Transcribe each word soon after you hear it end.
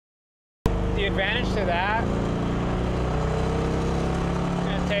advantage to that,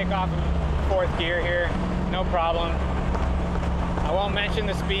 I'm gonna take off in fourth gear here, no problem. I won't mention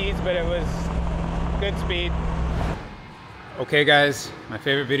the speeds, but it was good speed. Okay guys, my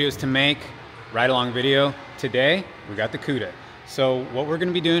favorite videos to make, ride along video. Today, we got the Cuda. So what we're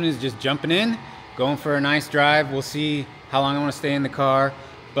gonna be doing is just jumping in, going for a nice drive. We'll see how long I wanna stay in the car,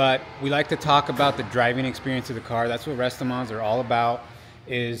 but we like to talk about the driving experience of the car. That's what RestoMods are all about,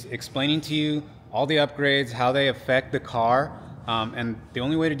 is explaining to you all the upgrades, how they affect the car. And the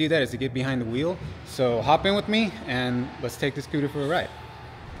only way to do that is to get behind the wheel. So hop in with me and let's take this Cuda for a ride.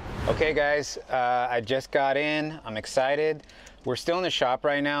 Okay guys, I just got in, I'm excited. We're still in the shop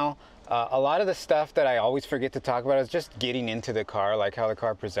right now. A lot of the stuff that I always forget to talk about is just getting into the car, like how the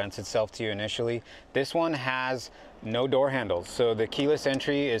car presents itself to you initially. This one has no door handles. So the keyless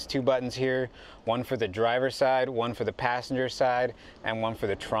entry is 2 buttons here, one for the driver's side, one for the passenger side, and one for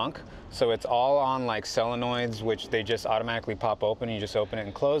the trunk. So it's all on like solenoids, which they just automatically pop open. You just open it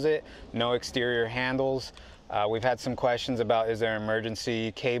and close it. No exterior handles. We've had some questions about, is there an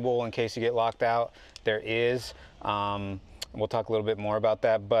emergency cable in case you get locked out? There is. We'll talk a little bit more about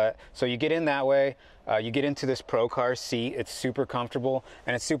that. But so you get in that way, you get into this Procar seat. It's super comfortable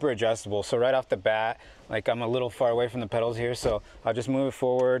and it's super adjustable. So right off the bat, like I'm a little far away from the pedals here, so I'll just move it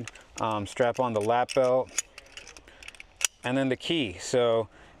forward, strap on the lap belt, and then the key. So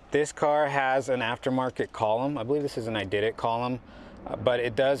this car has an aftermarket column. I believe this is an I Did It column, but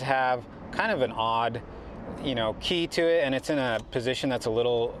it does have kind of an odd, you know, key to it, and it's in a position that's a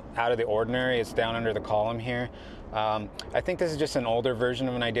little out of the ordinary. It's down under the column here. I think this is just an older version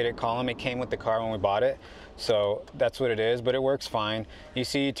of an I Did It column. It came with the car when we bought it, so that's what it is, but it works fine. You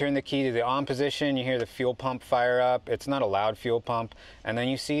see, you turn the key to the on position, you hear the fuel pump fire up. It's not a loud fuel pump. And then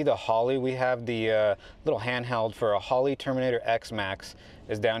you see the Holley. We have the little handheld for a Holley Terminator X Max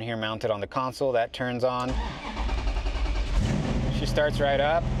is down here mounted on the console. That turns on. She starts right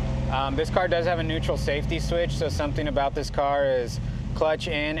up. This car does have a neutral safety switch, so something about this car is clutch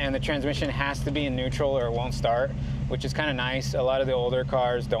in and the transmission has to be in neutral or it won't start, which is kind of nice. A lot of the older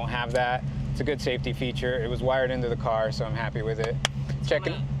cars don't have that. It's a good safety feature. It was wired into the car, so I'm happy with it.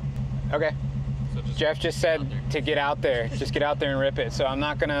 Checking. Okay. So Jeff just said to get out there. Just get out there and rip it. So I'm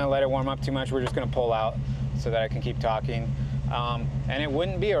not gonna let it warm up too much. We're just gonna pull out so that I can keep talking. And it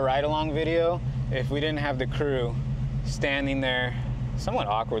wouldn't be a ride-along video if we didn't have the crew standing there, somewhat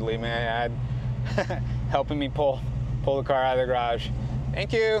awkwardly, may I add, helping me pull the car out of the garage.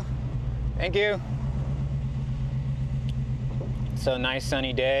 Thank you. Thank you. So nice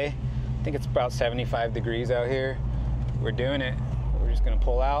sunny day. I think it's about 75 degrees out here. We're doing it. We're just gonna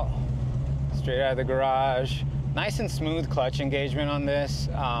pull out straight out of the garage. Nice and smooth clutch engagement on this.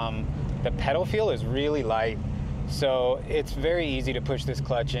 The pedal feel is really light, so it's very easy to push this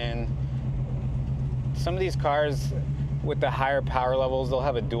clutch in. Some of these cars with the higher power levels, they'll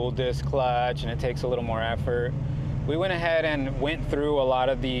have a dual disc clutch and it takes a little more effort. We went ahead and went through a lot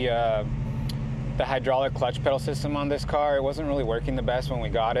of the hydraulic clutch pedal system on this car. It wasn't really working the best when we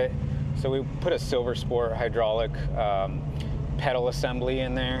got it, so we put a Silver Sport hydraulic pedal assembly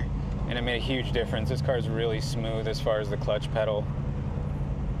in there, and it made a huge difference. This car is really smooth as far as the clutch pedal.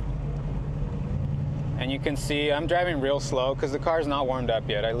 And you can see I'm driving real slow because the car's not warmed up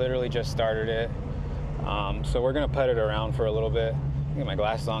yet. I literally just started it. So we're gonna put it around for a little bit. Get my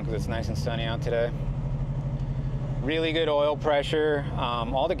glasses on because it's nice and sunny out today. Really good oil pressure.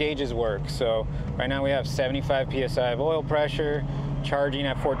 All the gauges work. So right now we have 75 PSI of oil pressure, charging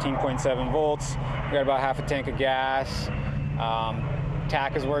at 14.7 volts. We got about half a tank of gas.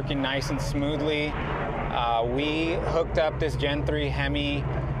 TAC is working nice and smoothly. We hooked up this Gen 3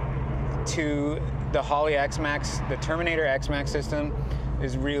 HEMI to the Holley X-Max. The Terminator X-Max system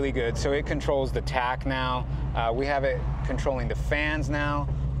is really good. So it controls the TAC now. We have it controlling the fans now.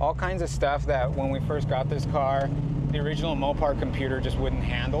 All kinds of stuff that when we first got this car, the original Mopar computer just wouldn't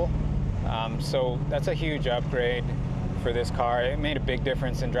handle. So that's a huge upgrade for this car. It made a big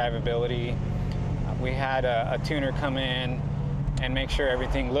difference in drivability. We had a tuner come in and make sure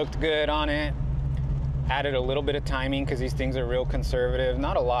everything looked good on it. Added a little bit of timing because these things are real conservative.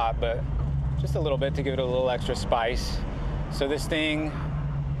 Not a lot, but just a little bit to give it a little extra spice. So this thing,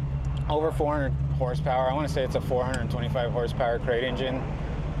 over 400 horsepower. I want to say it's a 425 horsepower crate engine.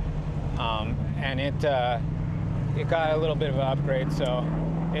 And it got a little bit of an upgrade, so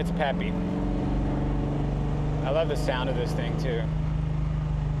it's peppy. I love the sound of this thing too.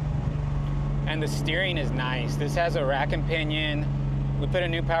 And the steering is nice. This has a rack and pinion. We put a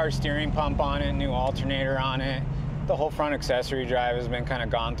new power steering pump on it, new alternator on it. The whole front accessory drive has been kind of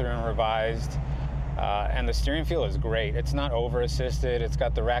gone through and revised. And the steering feel is great. It's not over assisted. It's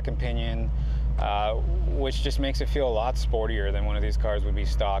got the rack and pinion. which just makes it feel a lot sportier than one of these cars would be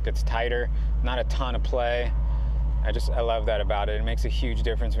stock. It's tighter, not a ton of play. I love that about it. It makes a huge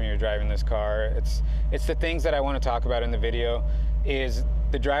difference when you're driving this car. It's the things that I want to talk about in the video is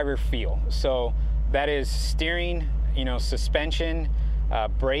the driver feel. So that is steering, you know, suspension,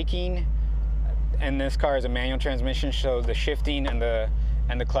 braking, and this car is a manual transmission, so the shifting and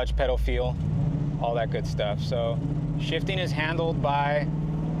the clutch pedal feel, all that good stuff. So shifting is handled by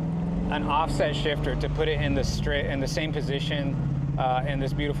an offset shifter to put it in the same position in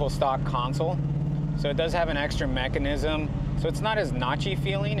this beautiful stock console. So it does have an extra mechanism, so it's not as notchy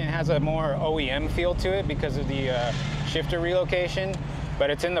feeling. It has a more OEM feel to it because of the shifter relocation, but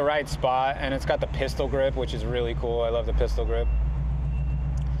it's in the right spot, and it's got the pistol grip, which is really cool. I love the pistol grip.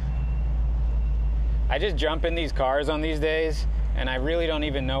 I just jump in these cars on these days, and I really don't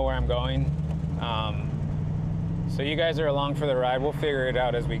even know where I'm going. So you guys are along for the ride. We'll figure it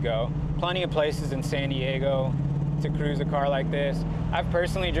out as we go. Plenty of places in San Diego to cruise a car like this. I've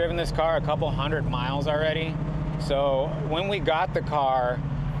personally driven this car a couple 100 miles already. So when we got the car,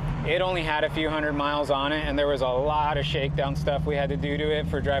 it only had a few 100 miles on it, and there was a lot of shakedown stuff we had to do to it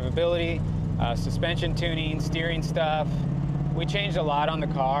for drivability, suspension tuning, steering stuff. We changed a lot on the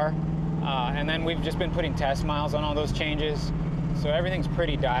car, and then we've just been putting test miles on all those changes. So everything's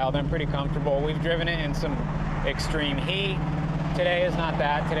pretty dialed. I'm pretty comfortable. We've driven it in some extreme heat. Today is not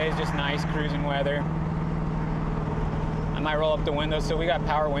that. Today's just nice cruising weather. I might roll up the windows. So we got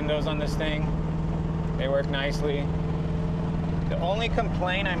power windows on this thing. They work nicely. The only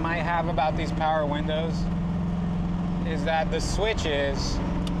complaint I might have about these power windows is that the switches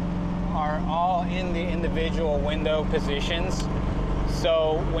are all in the individual window positions.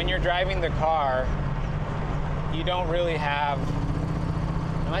 So when you're driving the car, you don't really have,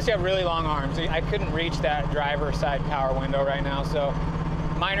 unless you have really long arms. I couldn't reach that driver side power window right now, so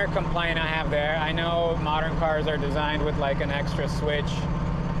minor complaint I have there. I know modern cars are designed with like an extra switch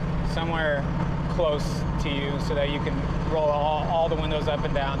somewhere close to you so that you can roll all the windows up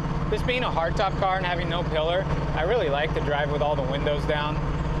and down. This being a hardtop car and having no pillar, I really like to drive with all the windows down.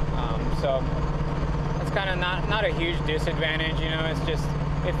 So that's kind of not a huge disadvantage, you know. It's just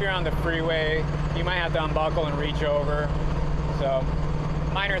if you're on the freeway, you might have to unbuckle and reach over. So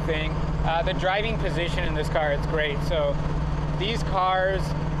minor thing. The driving position in this car, it's great. So these cars,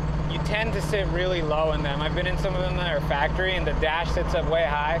 you tend to sit really low in them. I've been in some of them that are factory and the dash sits up way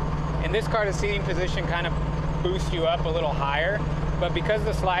high. In this car, the seating position kind of boosts you up a little higher, but because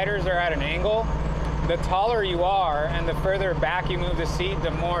the sliders are at an angle, the taller you are and the further back you move the seat,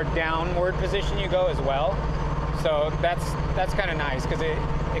 the more downward position you go as well. So that's kind of nice because it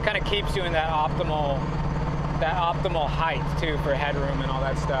kind of keeps you in that optimal height too for headroom and all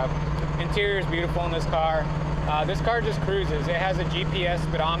that stuff. Interior is beautiful in this car. This car just cruises. It has a GPS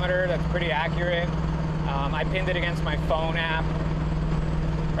speedometer that's pretty accurate. I pinned it against my phone app.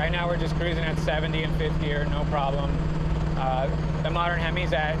 Right now we're just cruising at 70 and 50 here, no problem. The modern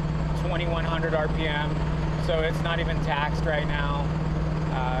Hemi's at 2100 RPM, so it's not even taxed right now.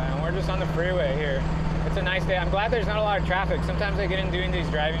 And we're just on the freeway here. It's a nice day. I'm glad there's not a lot of traffic. Sometimes I get in doing these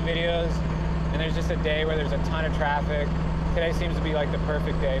driving videos and there's just a day where there's a ton of traffic. Today seems to be like the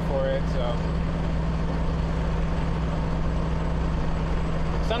perfect day for it, so.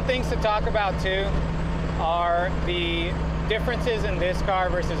 Some things to talk about too are the differences in this car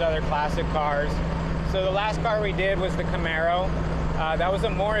versus other classic cars. So the last car we did was the Camaro. That was a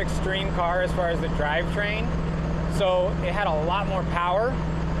more extreme car as far as the drivetrain. So it had a lot more power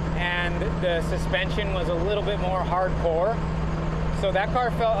and the suspension was a little bit more hardcore. So that car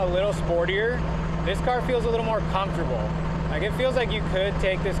felt a little sportier. This car feels a little more comfortable. Like it feels like you could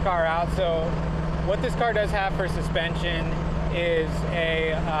take this car out. So what this car does have for suspension is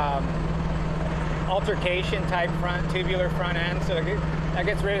a AlterKtion type tubular front end. So that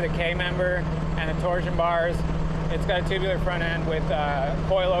gets rid of the K-member and the torsion bars. It's got a tubular front end with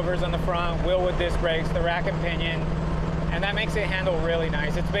coilovers on the front, Wilwood disc brakes, the rack and pinion, and that makes it handle really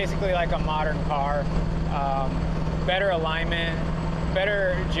nice. It's basically like a modern car. Better alignment,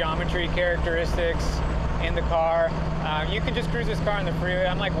 better geometry characteristics in the car. You can just cruise this car on the freeway.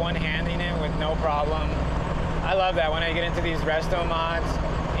 I'm like one-handing it with no problem. I love that when I get into these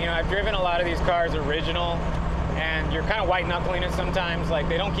RestoMods. You know, I've driven a lot of these cars original, and you're kind of white-knuckling it sometimes. Like,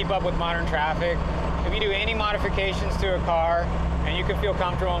 they don't keep up with modern traffic. If you do any modifications to a car and you can feel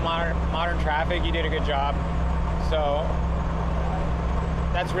comfortable in modern traffic, you did a good job. So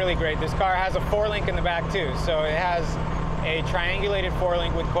that's really great. This car has a 4-link in the back too. So it has a triangulated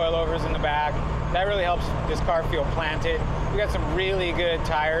 4-link with coilovers in the back. That really helps this car feel planted. We got some really good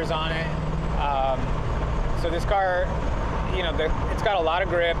tires on it. So this car, you know, it's got a lot of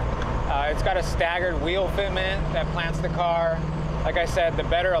grip. It's got a staggered wheel fitment that plants the car. Like I said, the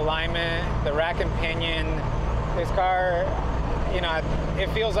better alignment, the rack and pinion. This car, you know, it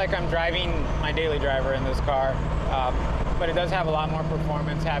feels like I'm driving my daily driver in this car, but it does have a lot more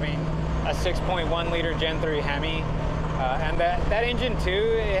performance, having a 6.1 liter Gen 3 HEMI. And that engine too,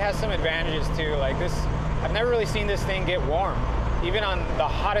 it has some advantages too. Like this, I've never really seen this thing get warm. Even on the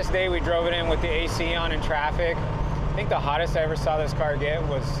hottest day we drove it in with the AC on in traffic, I think the hottest I ever saw this car get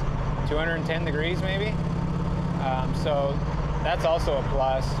was 210 degrees maybe. So that's also a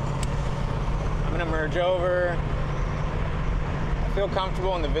plus. I'm gonna merge over. I feel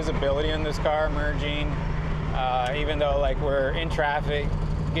comfortable in the visibility in this car merging, even though like we're in traffic,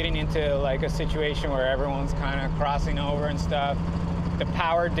 getting into like a situation where everyone's kind of crossing over and stuff. The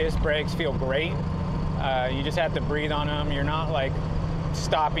power disc brakes feel great. You just have to breathe on them. You're not like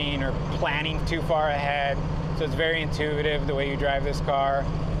stopping or planning too far ahead. So it's very intuitive the way you drive this car.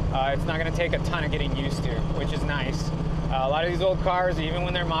 It's not gonna take a ton of getting used to, which is nice. A lot of these old cars, even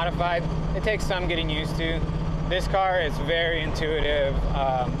when they're modified, it takes some getting used to. This car is very intuitive,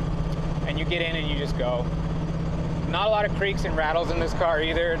 and you get in and you just go. Not a lot of creaks and rattles in this car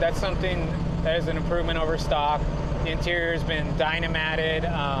either. That's something that is an improvement over stock. The interior has been dynamatted,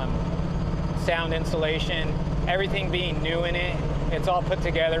 sound insulation, everything being new in it. It's all put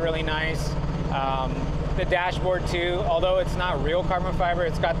together really nice. The dashboard too, although it's not real carbon fiber,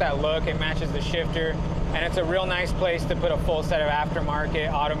 it's got that look, it matches the shifter, and it's a real nice place to put a full set of aftermarket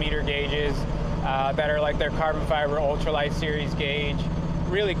Autometer gauges that are like their carbon fiber ultralight series gauge.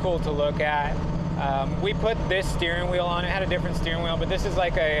 Really cool to look at. We put this steering wheel on, it had a different steering wheel, but this is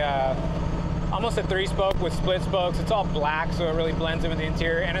like a almost a 3-spoke with split spokes. It's all black, so it really blends in with the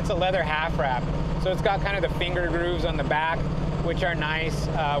interior, and it's a leather half wrap. So it's got kind of the finger grooves on the back, which are nice.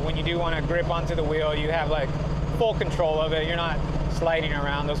 When you do want to grip onto the wheel, you have like full control of it. You're not sliding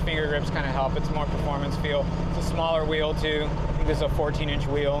around. Those finger grips kind of help. It's more performance feel. It's a smaller wheel too. I think this is a 14-inch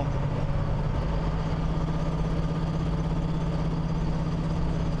wheel.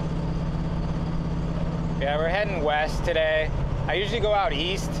 Yeah, we're heading west today. I usually go out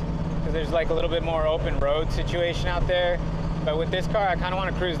east because there's like a little bit more open road situation out there. But with this car, I kind of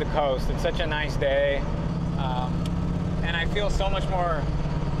want to cruise the coast. It's such a nice day. And I feel so much more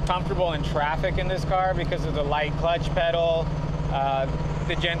comfortable in traffic in this car because of the light clutch pedal,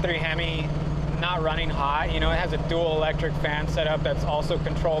 the Gen 3 HEMI not running hot. You know, it has a dual electric fan setup that's also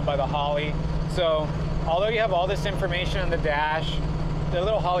controlled by the Holley. So although you have all this information on the dash, the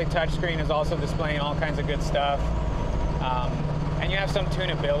little Holley touchscreen is also displaying all kinds of good stuff. And you have some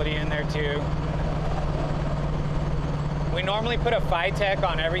tunability in there too. We normally put a FiTech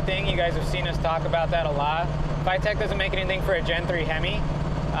on everything. You guys have seen us talk about that a lot. FiTech doesn't make anything for a Gen 3 HEMI.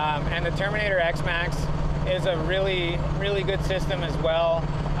 And the Terminator X-Max is a really, really good system as well.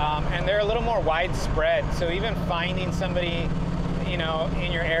 And they're a little more widespread. So even finding somebody, you know,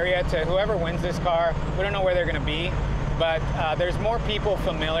 in your area, to whoever wins this car, we don't know where they're gonna be, but there's more people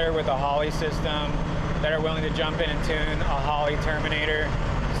familiar with the Holley system that are willing to jump in and tune a Holley Terminator.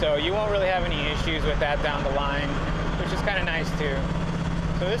 So you won't really have any issues with that down the line, which is kind of nice too.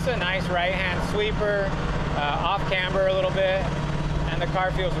 So this is a nice right-hand sweeper, off camber a little bit, and the car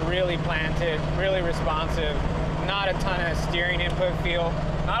feels really planted, really responsive. Not a ton of steering input feel,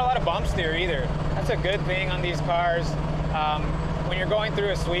 not a lot of bump steer either. That's a good thing on these cars. When you're going through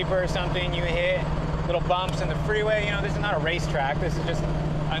a sweeper or something, you hit little bumps in the freeway. You know, this is not a racetrack. This is just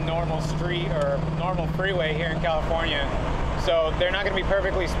a normal street or normal freeway here in California. So they're not going to be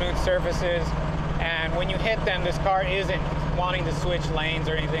perfectly smooth surfaces. And when you hit them, this car isn't wanting to switch lanes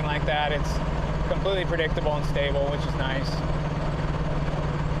or anything like that. It's completely predictable and stable, which is nice.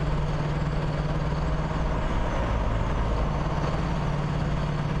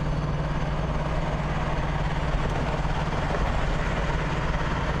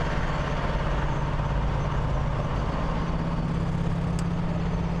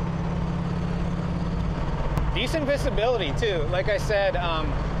 Decent visibility too. Like I said,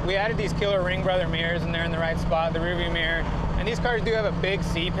 we added these killer Ringbrother mirrors and they're in the right spot, the rearview mirror. And these cars do have a big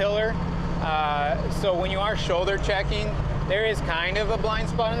C-pillar. So when you are shoulder checking, there is kind of a blind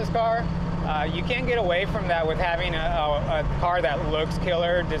spot in this car. You can't get away from that with having a car that looks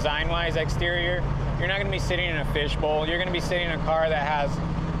killer design-wise exterior. You're not gonna be sitting in a fishbowl. You're gonna be sitting in a car that has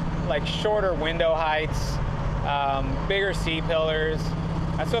like shorter window heights, bigger C-pillars.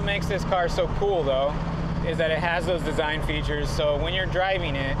 That's what makes this car so cool though, is that it has those design features. So when you're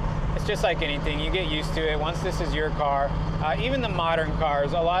driving it, it's just like anything. You get used to it once this is your car. Even the modern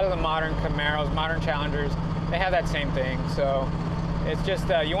cars, a lot of the modern Camaros, modern Challengers, they have that same thing. So it's just,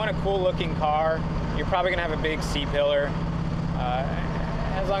 you want a cool looking car, you're probably gonna have a big C-pillar.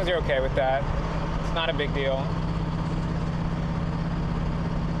 as long as you're okay with that, it's not a big deal.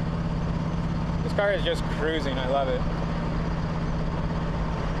 This car is just cruising, I love it.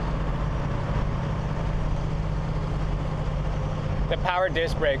 The power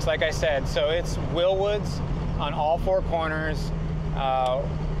disc brakes, like I said, so it's Wilwoods on all four corners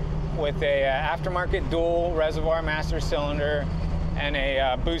with a aftermarket dual reservoir master cylinder and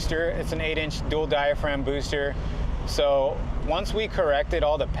a booster. It's an 8-inch dual diaphragm booster. So once we corrected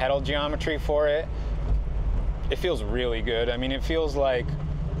all the pedal geometry for it, it feels really good. I mean, it feels like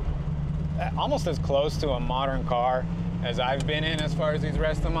almost as close to a modern car as I've been in as far as these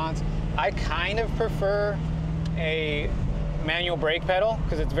RestoMods. I kind of prefer a manual brake pedal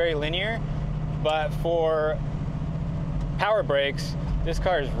because it's very linear, but for power brakes, this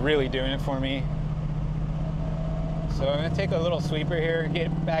car is really doing it for me. So I'm gonna take a little sweeper here,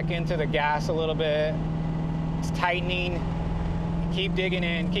 get back into the gas a little bit. It's tightening. Keep digging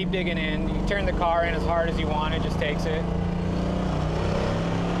in, keep digging in. You can turn the car in as hard as you want, it just takes it.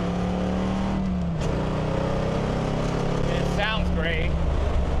 It sounds great.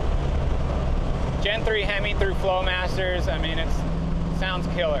 Gen 3 HEMI through Flowmasters, I mean, it sounds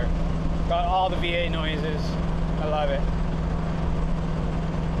killer. Got all the V8 noises, I love it.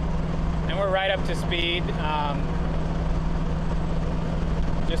 And we're right up to speed.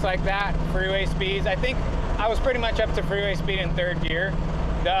 Just like that, freeway speeds. I think I was pretty much up to freeway speed in third gear.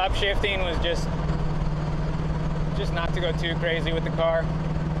 The upshifting was just not to go too crazy with the car.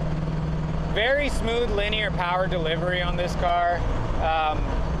 Very smooth linear power delivery on this car.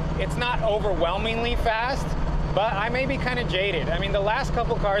 It's not overwhelmingly fast, but I may be kind of jaded. I mean, the last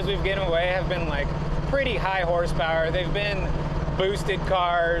couple cars we've given away have been like pretty high horsepower. They've been boosted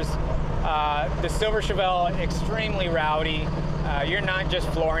cars. The Silver Chevelle, extremely rowdy. You're not just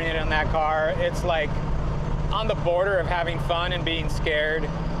flooring it on that car. It's like on the border of having fun and being scared.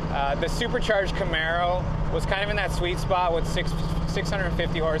 The supercharged Camaro was kind of in that sweet spot with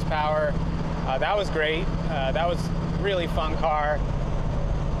 650 horsepower. That was great. That was really fun car.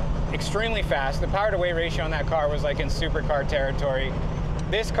 Extremely fast. The power to weight ratio on that car was like in supercar territory.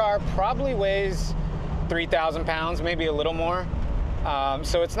 This car probably weighs 3,000 pounds, maybe a little more.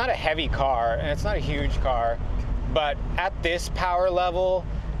 So it's not a heavy car and it's not a huge car, but at this power level,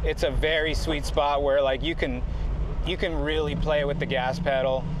 it's a very sweet spot where like you can really play with the gas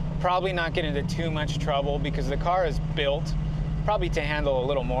pedal. Probably not get into too much trouble because the car is built probably to handle a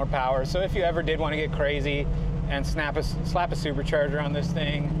little more power. So if you ever did want to get crazy and slap a supercharger on this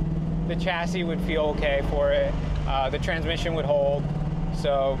thing, the chassis would feel okay for it. The transmission would hold.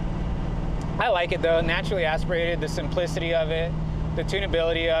 So I like it though, naturally aspirated, the simplicity of it, the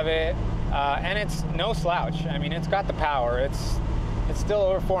tunability of it, and it's no slouch. I mean, it's got the power. It's still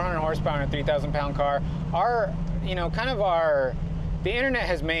over 400 horsepower in a 3,000 pound car. The internet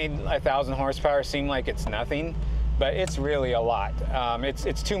has made 1,000 horsepower seem like it's nothing, but it's really a lot.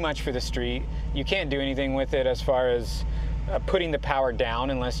 It's too much for the street. You can't do anything with it as far as putting the power down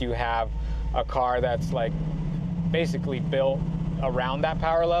unless you have a car that's like basically built around that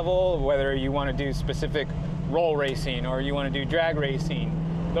power level, whether you want to do specific roll racing or you want to do drag racing.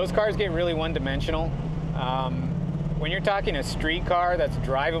 Those cars get really one-dimensional. When you're talking a street car that's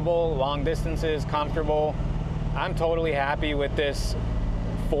drivable, long distances, comfortable, I'm totally happy with this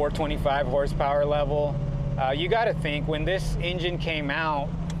 425 horsepower level. You got to think, when this engine came out,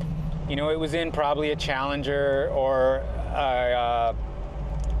 you know, it was in probably a Challenger or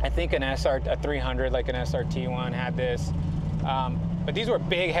I think a 300, like an SRT1 had this. But these were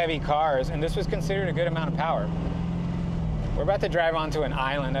big, heavy cars, and this was considered a good amount of power. We're about to drive onto an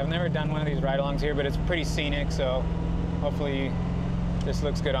island. I've never done one of these ride-alongs here, but it's pretty scenic, so hopefully this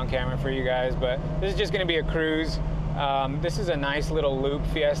looks good on camera for you guys. But this is just gonna be a cruise. This is a nice little loop,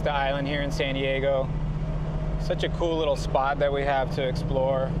 Fiesta Island here in San Diego. Such a cool little spot that we have to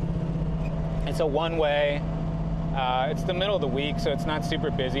explore. It's a one-way. It's the middle of the week, so it's not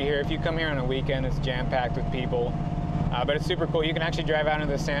super busy here. If you come here on a weekend, it's jam-packed with people. But it's super cool. You can actually drive out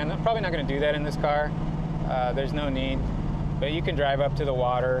into the sand. I'm probably not going to do that in this car. There's no need. But you can drive up to the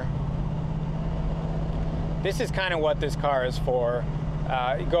water. This is kind of what this car is for.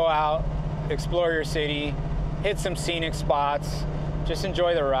 Go out, explore your city, hit some scenic spots, just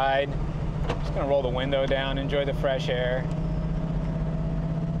enjoy the ride. Just going to roll the window down, enjoy the fresh air.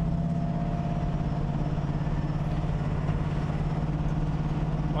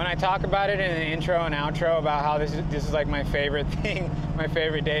 When I talk about it in the intro and outro about how this is like my favorite thing, my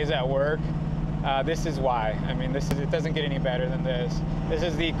favorite days at work, this is why. I mean, it doesn't get any better than this. This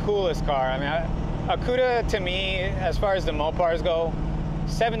is the coolest car. I mean, a Cuda to me, as far as the Mopars go,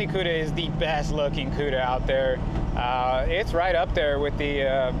 70 Cuda is the best looking Cuda out there. It's right up there with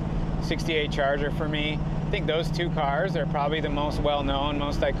the 68 Charger for me. I think those two cars are probably the most well-known,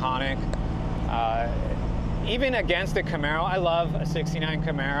 most iconic. Even against the Camaro, I love a 69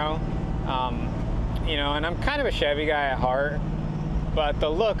 Camaro. You know, and I'm kind of a Chevy guy at heart, but the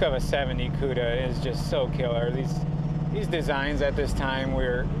look of a 70 Cuda is just so killer. These designs at this time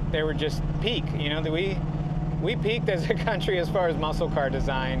they were just peak. You know, we peaked as a country as far as muscle car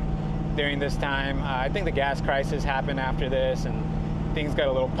design during this time. I think the gas crisis happened after this, and things got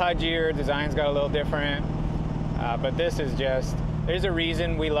a little pudgier, designs got a little different. But this is just, there's a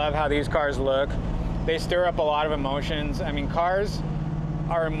reason we love how these cars look. They stir up a lot of emotions. I mean, cars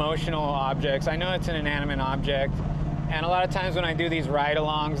are emotional objects. I know it's an inanimate object, and a lot of times when I do these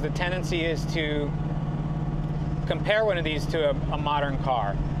ride-alongs, the tendency is to compare one of these to a modern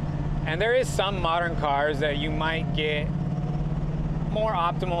car. And there is some modern cars that you might get more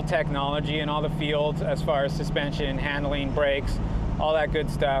optimal technology in all the fields as far as suspension, handling, brakes, all that good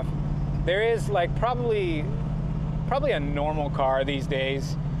stuff. There is like probably a normal car these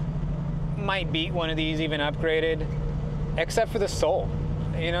days might beat one of these even upgraded, except for the soul.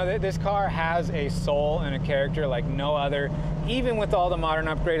 You know, this car has a soul and a character like no other, even with all the modern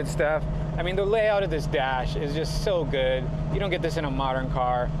upgraded stuff. I mean, the layout of this dash is just so good. You don't get this in a modern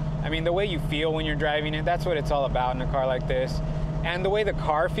car. I mean, the way you feel when you're driving it, that's what it's all about in a car like this. And the way the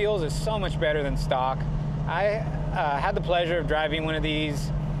car feels is so much better than stock. I had the pleasure of driving one of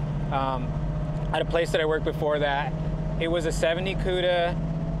these at a place that I worked before that. It was a 70 Cuda,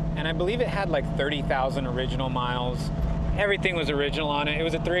 and I believe it had like 30,000 original miles. Everything was original on it. It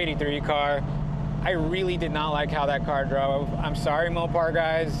was a 383 car. I really did not like how that car drove. I'm sorry, Mopar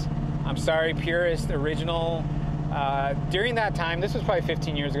guys. I'm sorry, purist, original. During that time, this was probably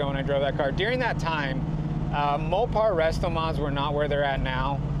 15 years ago when I drove that car. During that time, Mopar RestoMods were not where they're at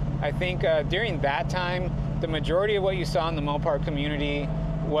now. I think during that time, the majority of what you saw in the Mopar community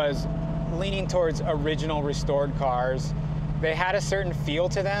was leaning towards original restored cars. They had a certain feel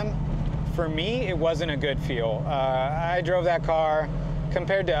to them. For me, it wasn't a good feel. I drove that car.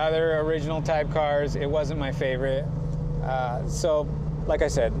 Compared to other original type cars, it wasn't my favorite. So, like I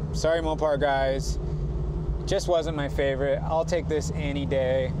said, sorry Mopar guys, just wasn't my favorite. I'll take this any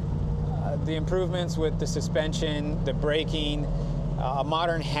day. The improvements with the suspension, the braking, a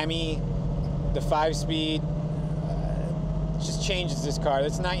modern HEMI, the 5-speed, just changes this car.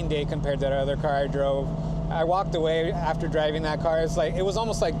 It's night and day compared to that other car I drove. I walked away after driving that car. It was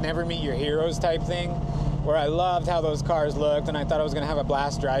almost like never meet your heroes type thing, where I loved how those cars looked and I thought I was gonna have a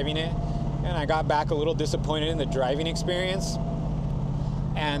blast driving it. And I got back a little disappointed in the driving experience.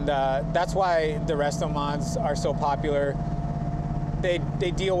 And that's why the RestoMods are so popular. They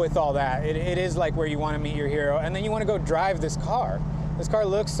deal with all that. It is like where you wanna meet your hero, and then you wanna go drive this car. This car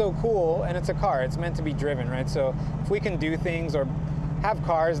looks so cool, and it's a car. It's meant to be driven, right? So if we can do things or have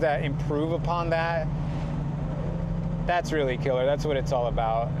cars that improve upon that, that's really killer. That's what it's all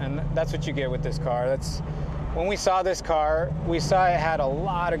about, and that's what you get with this car. When we saw this car, we saw it had a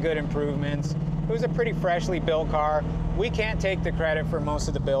lot of good improvements. It was a pretty freshly built car. We can't take the credit for most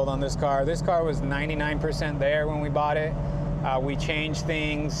of the build on this car. This car was 99% there when we bought it. We changed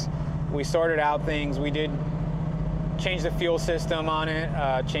things, we sorted out things, we did change the fuel system on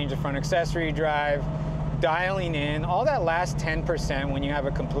it, change the front accessory drive, dialing in. All that last 10% when you have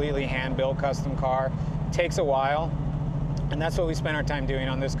a completely hand-built custom car takes a while. And that's what we spent our time doing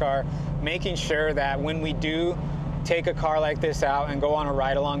on this car, making sure that when we do take a car like this out and go on a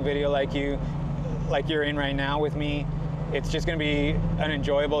ride-along video like you're in right now with me, it's just gonna be an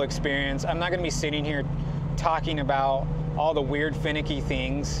enjoyable experience. I'm not gonna be sitting here talking about all the weird, finicky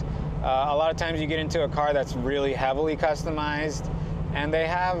things. A lot of times you get into a car that's really heavily customized, and they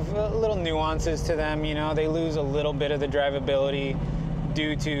have little nuances to them, you know, they lose a little bit of the drivability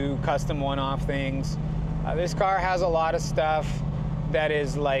due to custom one-off things. This car has a lot of stuff that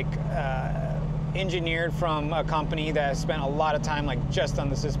is like engineered from a company that has spent a lot of time like just on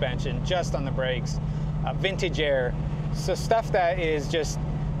the suspension, just on the brakes, VintageAir. So stuff that is just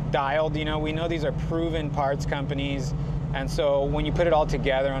dialed, you know, we know these are proven parts companies, and so when you put it all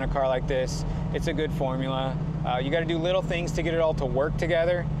together on a car like this, it's a good formula. You got to do little things to get it all to work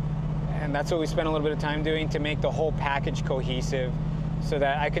together, and that's what we spent a little bit of time doing to make the whole package cohesive, so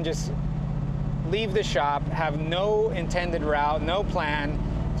that I can just leave the shop, have no intended route, no plan,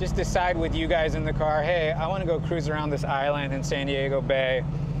 just decide with you guys in the car, hey, I want to go cruise around this island in San Diego Bay,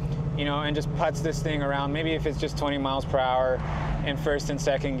 you know, and just putz this thing around. Maybe if it's just 20 miles per hour in first and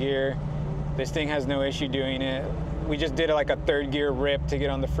second gear, this thing has no issue doing it. We just did like a third gear rip to get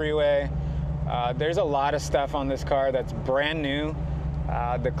on the freeway. There's a lot of stuff on this car that's brand new.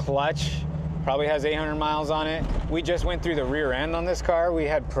 The clutch Probably has 800 miles on it. We just went through the rear end on this car. We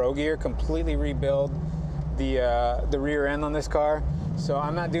had Pro Gear completely rebuild the rear end on this car. So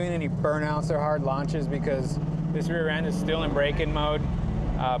I'm not doing any burnouts or hard launches because this rear end is still in break-in mode.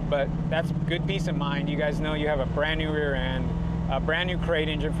 But that's good peace of mind. You guys know you have a brand new rear end, a brand new crate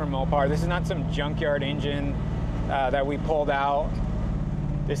engine from Mopar. This is not some junkyard engine that we pulled out.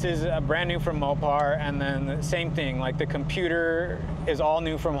 This is a brand new from Mopar, and then the same thing, like the computer is all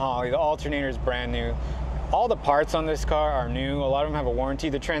new from Holley, the alternator is brand new. All the parts on this car are new. A lot of them have a warranty.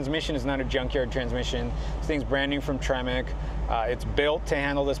 The transmission is not a junkyard transmission. This thing's brand new from Tremec. It's built to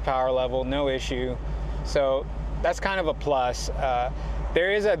handle this power level, no issue. So that's kind of a plus.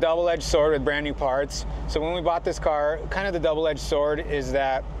 There is a double-edged sword with brand new parts. So when we bought this car, kind of the double-edged sword is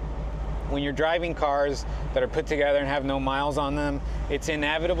that when you're driving cars that are put together and have no miles on them, it's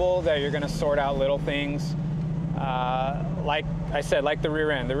inevitable that you're gonna sort out little things. Like I said, like the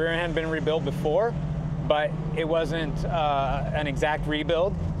rear end. The rear end had been rebuilt before, but it wasn't an exact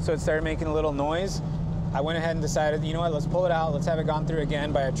rebuild, so it started making a little noise. I went ahead and decided, you know what, let's pull it out, let's have it gone through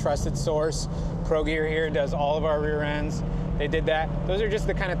again by a trusted source. Pro Gear here does all of our rear ends. They did that. Those are just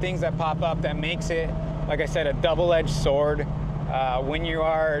the kind of things that pop up that makes it, like I said, a double-edged sword when you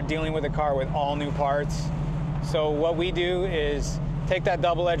are dealing with a car with all new parts. So what we do is take that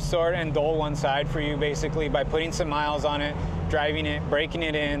double-edged sword and dull one side for you basically by putting some miles on it, driving it, breaking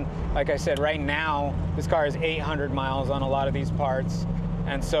it in. Like I said, right now, this car is 800 miles on a lot of these parts.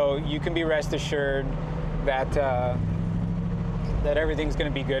 And so you can be rest assured that, that everything's gonna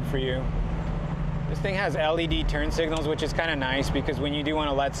be good for you. This thing has LED turn signals, which is kind of nice because when you do want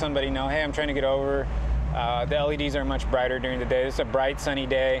to let somebody know, hey, I'm trying to get over, the LEDs are much brighter during the day. This is a bright, sunny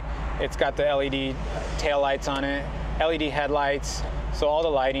day. It's got the LED tail lights on it, LED headlights, so all the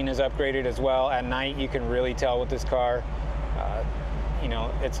lighting is upgraded as well. At night, you can really tell with this car. You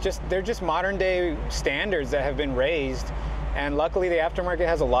know, they're just modern day standards that have been raised, and luckily the aftermarket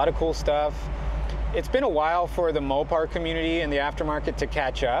has a lot of cool stuff. It's been a while for the Mopar community and the aftermarket to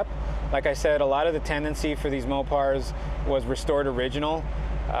catch up. Like I said, a lot of the tendency for these Mopars was restored original.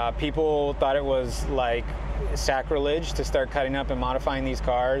 People thought it was like sacrilege to start cutting up and modifying these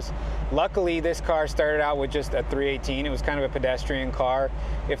cars. Luckily, this car started out with just a 318. It was kind of a pedestrian car.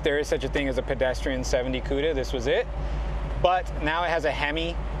 If there is such a thing as a pedestrian 70 Cuda, this was it. But now it has a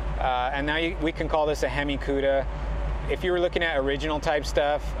HEMI, and now we can call this a HEMI Cuda. If you were looking at original type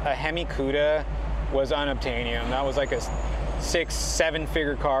stuff, a HEMI Cuda was unobtainium. That was like a 6-7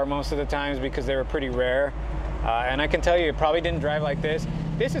 figure car most of the times because they were pretty rare. And I can tell you, it probably didn't drive like this.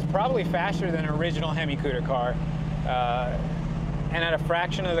 This is probably faster than an original HEMI Cuda car, and at a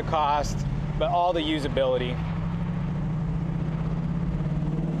fraction of the cost, but all the usability.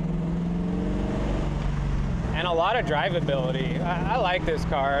 And a lot of drivability. I like this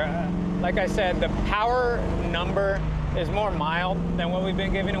car. Like I said, the power number is more mild than what we've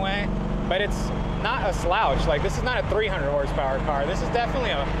been giving away, but it's not a slouch. Like, this is not a 300 horsepower car. This is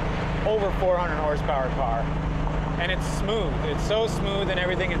definitely a over 400 horsepower car. And it's smooth. It's so smooth in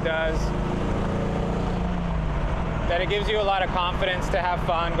everything it does that it gives you a lot of confidence to have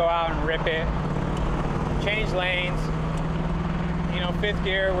fun, go out and rip it, change lanes. You know, fifth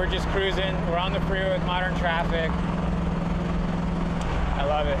gear, we're just cruising. We're on the freeway with modern traffic. I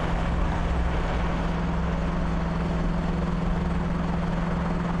love it.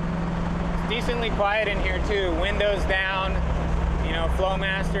 It's decently quiet in here too. Windows down, you know,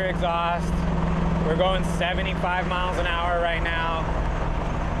 Flowmaster exhaust. We're going 75 miles an hour right now.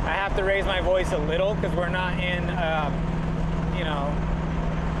 I have to raise my voice a little because we're not in, you know,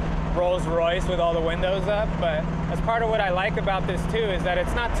 Rolls Royce with all the windows up, but that's part of what I like about this too, is that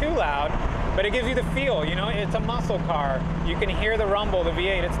it's not too loud, but it gives you the feel, you know, it's a muscle car. You can hear the rumble, the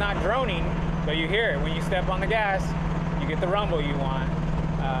V8, it's not droning, but you hear it. When you step on the gas, you get the rumble you want.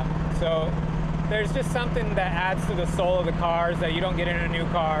 So there's just something that adds to the soul of the cars that you don't get in a new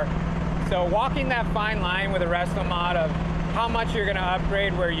car. So walking that fine line with a RestoMod of how much you're gonna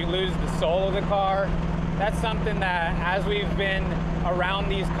upgrade where you lose the soul of the car, that's something that as we've been around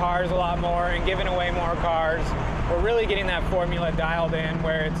these cars a lot more and giving away more cars, we're really getting that formula dialed in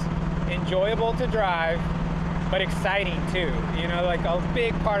where it's enjoyable to drive, but exciting too. You know, like a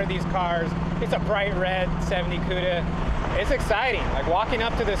big part of these cars, it's a bright red 70 Cuda. It's exciting, like walking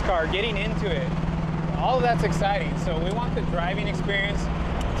up to this car, getting into it, all of that's exciting. So we want the driving experience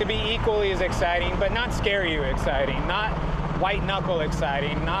to be equally as exciting, but not scare you exciting, not white knuckle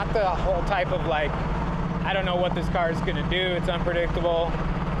exciting, not the whole type of like, I don't know what this car is gonna do, it's unpredictable.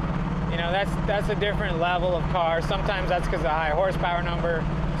 You know, that's a different level of car. Sometimes that's because of the high horsepower number,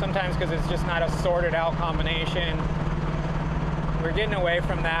 sometimes because it's just not a sorted out combination. We're getting away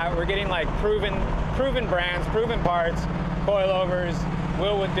from that. We're getting like proven brands, proven parts, Coilovers,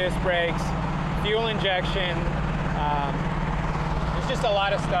 Wilwood disc brakes, fuel injection. There's just a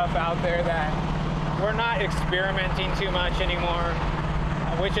lot of stuff out there that we're not experimenting too much anymore,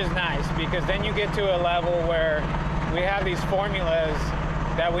 which is nice, because then you get to a level where we have these formulas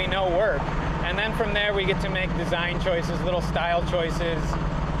that we know work. And then from there we get to make design choices, little style choices,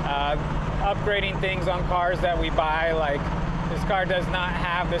 upgrading things on cars that we buy. Like this car does not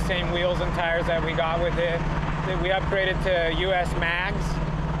have the same wheels and tires that we got with it. We upgraded to US Mags,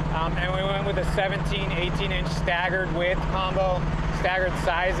 and we went with a 17-18-inch staggered width combo, staggered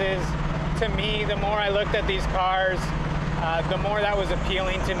sizes. To me, the more I looked at these cars, the more that was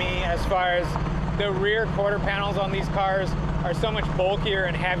appealing to me, as far as the rear quarter panels on these cars are so much bulkier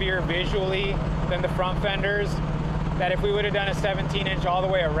and heavier visually than the front fenders, that if we would have done a 17-inch all the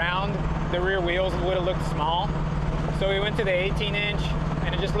way around, the rear wheels would have looked small. So we went to the 18-inch,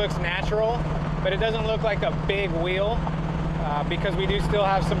 and it just looks natural, but it doesn't look like a big wheel, because we do still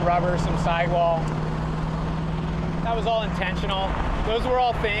have some rubber, some sidewall. That was all intentional. Those were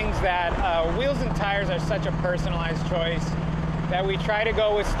all things that wheels and tires are such a personalized choice that we try to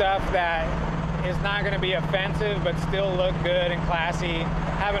go with stuff that is not going to be offensive but still look good and classy,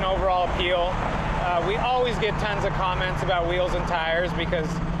 have an overall appeal. We always get tons of comments about wheels and tires because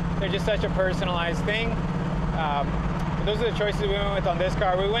they're just such a personalized thing. Those are the choices we went with on this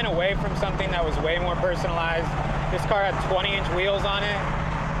car. We went away from something that was way more personalized. This car had 20-inch wheels on it.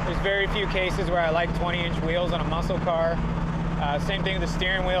 There's very few cases where I like 20-inch wheels on a muscle car. Same thing with the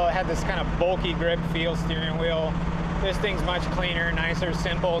steering wheel. It had this kind of bulky grip feel steering wheel. This thing's much cleaner, nicer,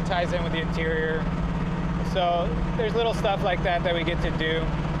 simple, ties in with the interior. So there's little stuff like that that we get to do.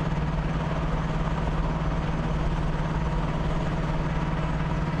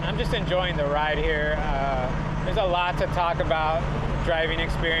 I'm just enjoying the ride here. There's a lot to talk about driving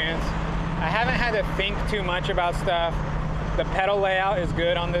experience. I haven't had to think too much about stuff. The pedal layout is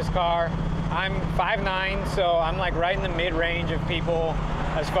good on this car. I'm 5'9", so I'm like right in the mid-range of people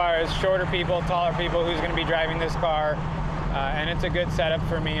as far as shorter people, taller people who's gonna be driving this car. And it's a good setup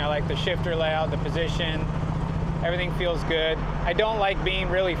for me. I like the shifter layout, the position, everything feels good. I don't like being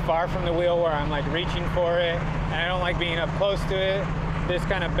really far from the wheel where I'm like reaching for it, and I don't like being up close to it. This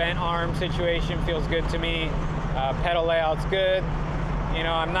kind of bent arm situation feels good to me. Pedal layout's good. You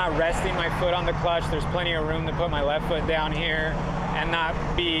know, I'm not resting my foot on the clutch. There's plenty of room to put my left foot down here and not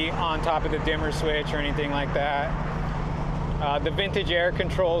be on top of the dimmer switch or anything like that. The VintageAir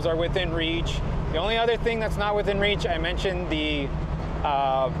controls are within reach. The only other thing that's not within reach, I mentioned the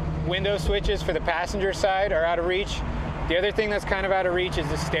window switches for the passenger side are out of reach. The other thing that's kind of out of reach is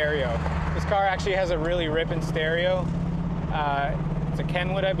the stereo. This car actually has a really ripping stereo. It's a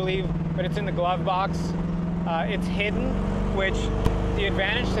Kenwood, I believe, but it's in the glove box. It's hidden, which the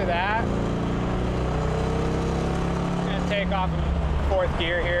advantage to that, I'm gonna take off in fourth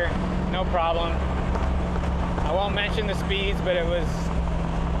gear here, no problem. I won't mention the speeds, but it was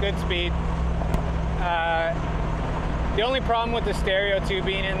good speed. The only problem with the stereo too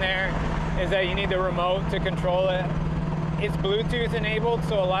being in there is that you need the remote to control it. It's Bluetooth enabled,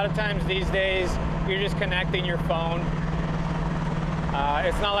 so a lot of times these days you're just connecting your phone.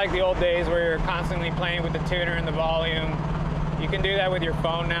 It's not like the old days where you're constantly playing with the tuner and the volume. You can do that with your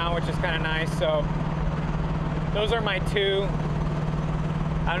phone now, which is kind of nice. So those are my two,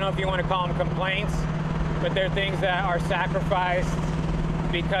 I don't know if you want to call them complaints, but they're things that are sacrificed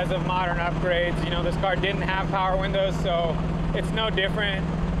because of modern upgrades. You know, this car didn't have power windows, so it's no different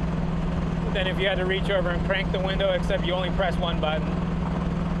than if you had to reach over and crank the window, except you only press one button.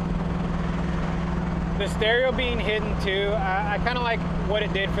 The stereo being hidden too, I kind of like what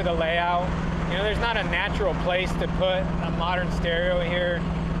it did for the layout. You know, there's not a natural place to put a modern stereo here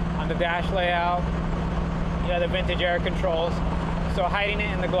on the dash layout. You have the VintageAir controls, so hiding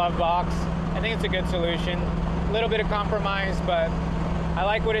it in the glove box, I think it's a good solution. A little bit of compromise, but I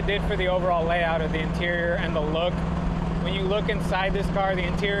like what it did for the overall layout of the interior and the look. When you look inside this car, the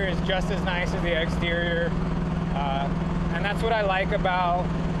interior is just as nice as the exterior. And that's what I like about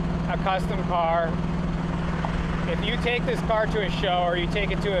a custom car. If you take this car to a show or you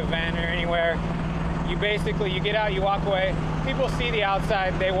take it to an event or anywhere, you get out, you walk away, people see the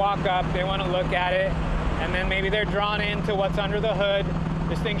outside, they walk up, they want to look at it, and then maybe they're drawn into what's under the hood.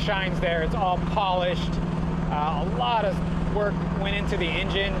 This thing shines there, it's all polished. A lot of work went into the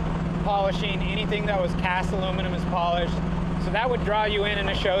engine, polishing. Anything that was cast aluminum is polished. So that would draw you in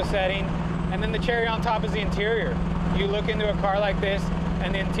a show setting. And then the cherry on top is the interior. You look into a car like this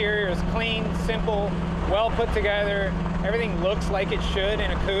and the interior is clean, simple, well put together. Everything looks like it should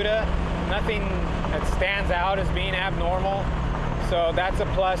in a Cuda. Nothing that stands out as being abnormal. So that's a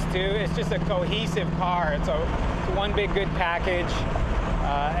plus too. It's just a cohesive car. It's one big good package.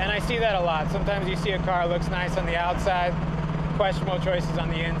 And I see that a lot. Sometimes you see a car looks nice on the outside, questionable choices on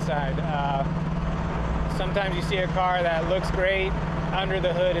the inside. Sometimes you see a car that looks great, under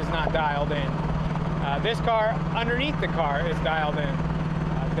the hood is not dialed in. This car, underneath the car, is dialed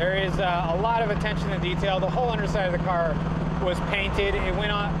in. There is a lot of attention to detail. The whole underside of the car was painted. It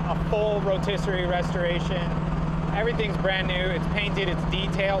went on a full rotisserie restoration. Everything's brand new. It's painted. It's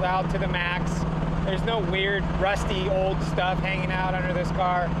detailed out to the max. There's no weird, rusty, old stuff hanging out under this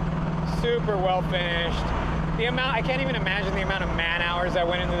car. Super well finished. I can't even imagine the amount of man hours that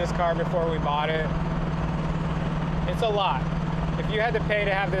went into this car before we bought it. It's a lot. If you had to pay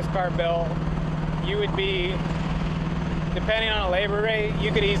to have this car built, you would be, depending on a labor rate,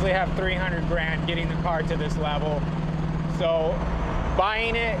 you could easily have 300 grand getting the car to this level. So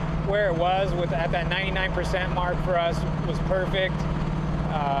buying it where it was at that 99% mark for us was perfect.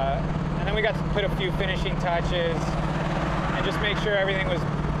 And then we got to put a few finishing touches and just make sure everything was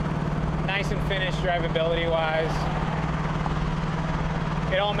nice and finished drivability wise.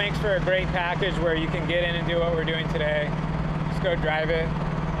 It all makes for a great package where you can get in and do what we're doing today. Just go drive it.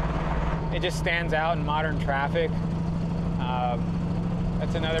 It just stands out in modern traffic.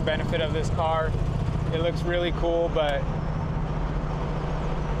 That's another benefit of this car. It looks really cool, but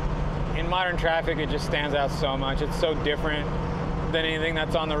in modern traffic, it just stands out so much. It's so different than anything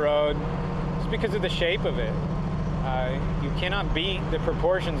that's on the road, just because of the shape of it. You cannot beat the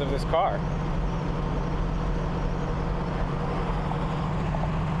proportions of this car.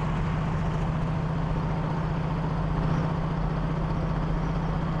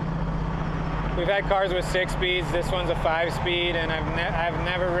 We've had cars with 6 speeds. This one's a 5-speed, and I've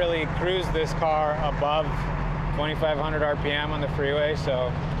never really cruised this car above 2,500 RPM on the freeway,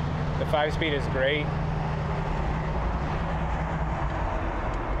 so the 5-speed is great.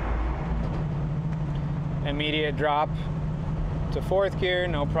 Immediate drop to 4th gear,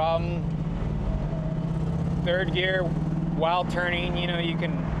 no problem. 3rd gear, while turning, you know, you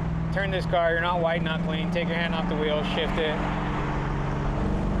can turn this car, you're not white knuckling, take your hand off the wheel, shift it.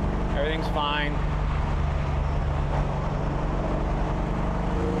 Everything's fine.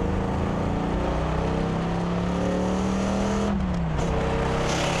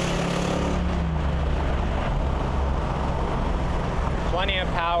 Plenty of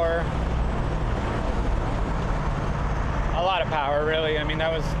power. A lot of power, really. I mean,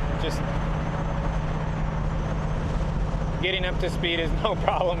 that was just... Getting up to speed is no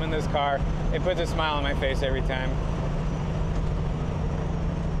problem in this car. It puts a smile on my face every time.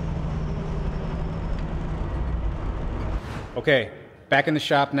 Okay, back in the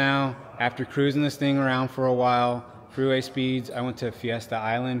shop now. After cruising this thing around for a while, freeway speeds, I went to Fiesta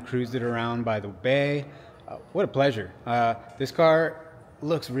Island, cruised it around by the bay. What a pleasure. This car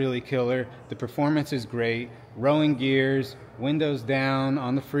looks really killer. The performance is great. Rowing gears, windows down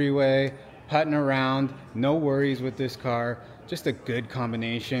on the freeway, putting around, no worries with this car. Just a good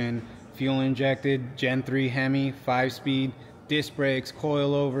combination. Fuel injected, Gen 3 HEMI, 5-speed, disc brakes,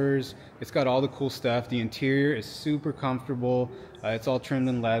 coilovers. It's got all the cool stuff. The interior is super comfortable. It's all trimmed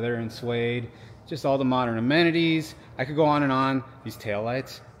in leather and suede. Just all the modern amenities. I could go on and on. These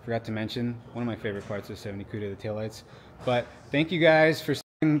taillights, forgot to mention, one of my favorite parts of the HEMI Cuda, the taillights. But thank you guys for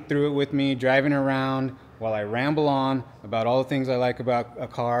sitting through it with me, driving around while I ramble on about all the things I like about a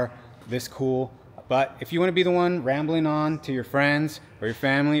car this cool. But if you want to be the one rambling on to your friends or your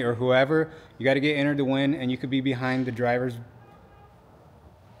family or whoever, you got to get entered to win, and you could be behind the driver's.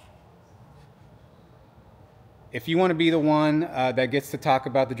 If you want to be the one that gets to talk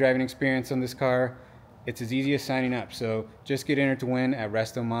about the driving experience on this car, it's as easy as signing up. So just get entered to win at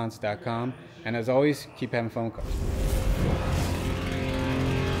RestoMods.com. And as always, keep having fun with cars.